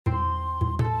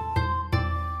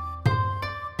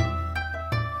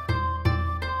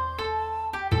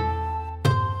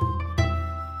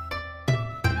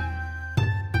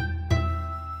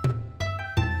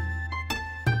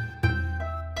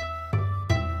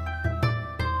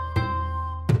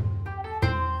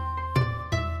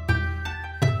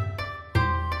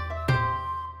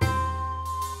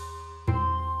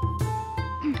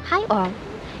Hi all!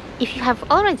 If you have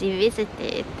already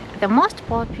visited the most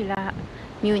popular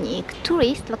Munich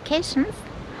tourist locations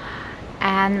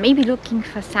and maybe looking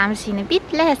for something a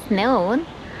bit less known,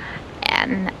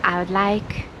 and I would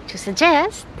like to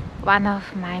suggest one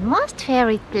of my most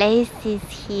favorite places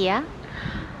here,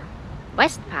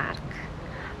 Westpark.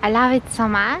 I love it so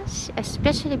much,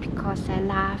 especially because I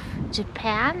love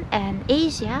Japan and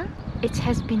Asia. It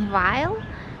has been a while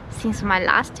since my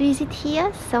last visit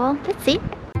here, so let's see.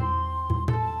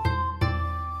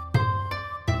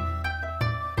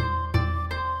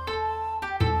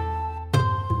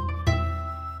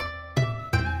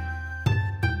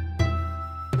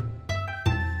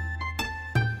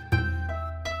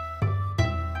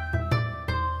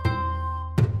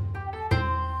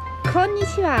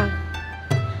 Konnichiwa.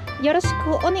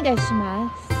 Yoroshiku onegaishimasu.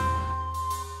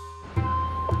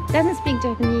 Doesn't speak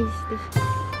Japanese.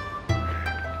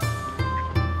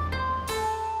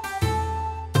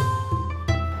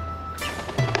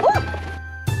 Oh!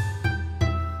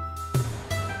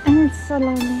 I'm so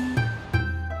lonely.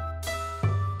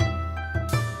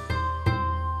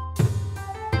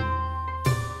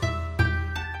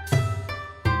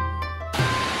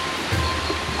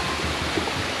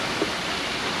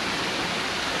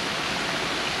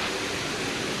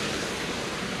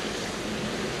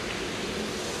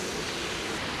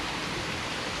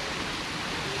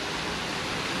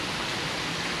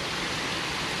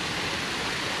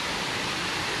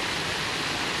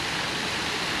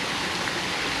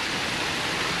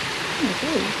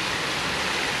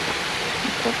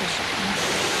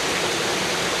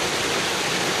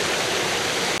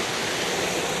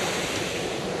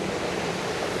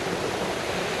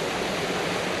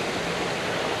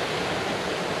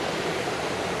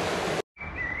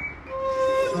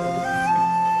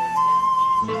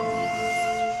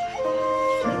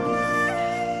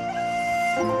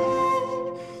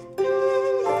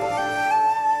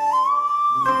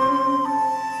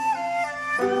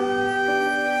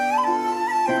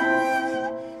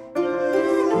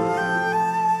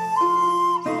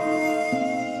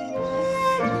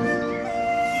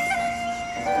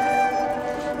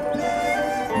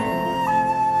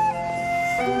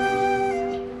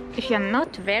 If you're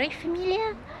not very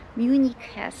familiar, Munich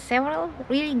has several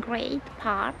really great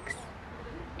parks.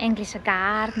 English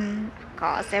Garden, of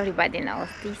course, everybody knows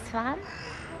this one.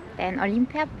 Then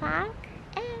Olympia Park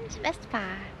and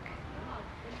Westpark.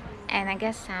 And I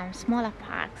guess some smaller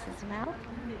parks as well,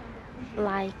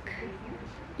 like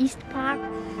East Park.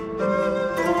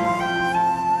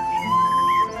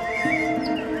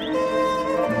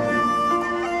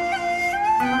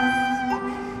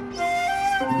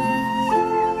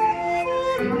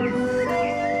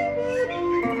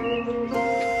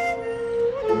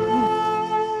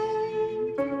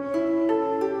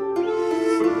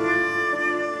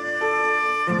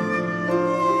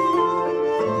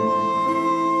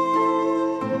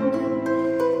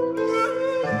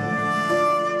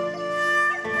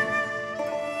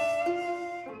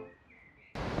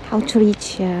 How to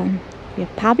reach your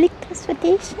public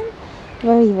transportation?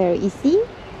 Very easy.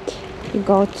 You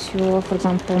go to, for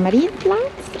example,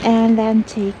 Marienplatz and then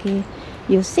take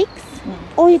U6,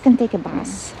 or you can take a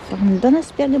bus from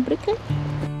Donnersberger Brücke.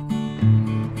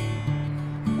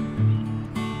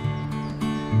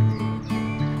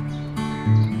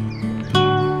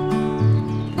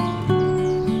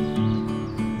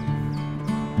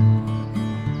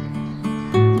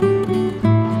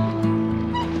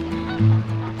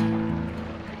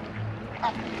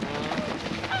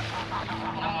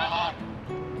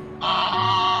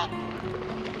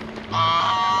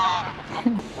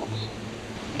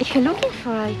 If you're looking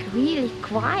for like really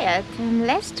quiet and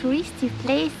less touristy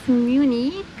place in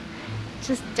Munich,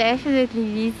 just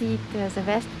definitely visit the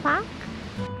Westpark.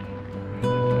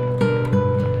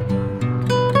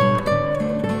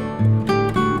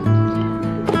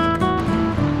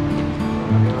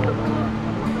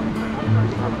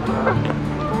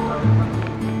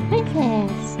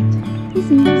 Breakfast is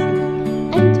music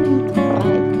and drink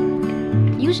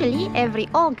right. Usually every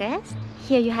August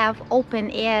here you have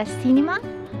open air cinema.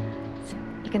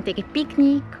 You can take a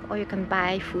picnic or you can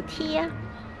buy food here.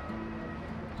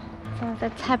 So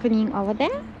that's happening over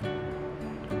there.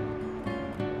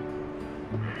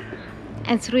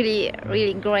 And it's really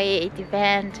great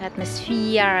event,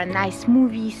 atmosphere, nice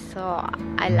movies, so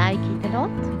I like it a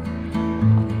lot.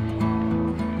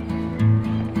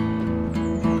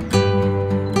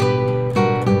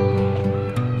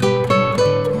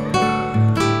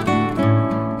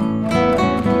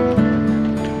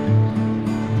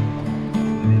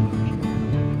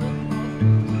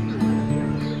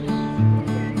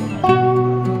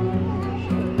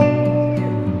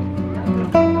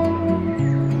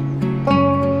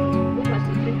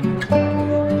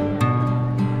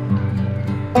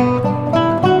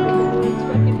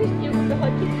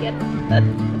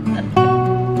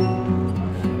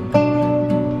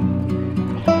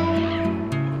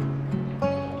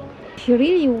 if you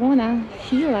really wanna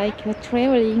feel like you're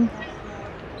traveling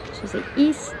to the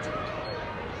east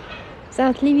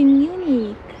without leaving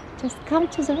Munich, just come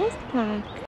to the Westpark.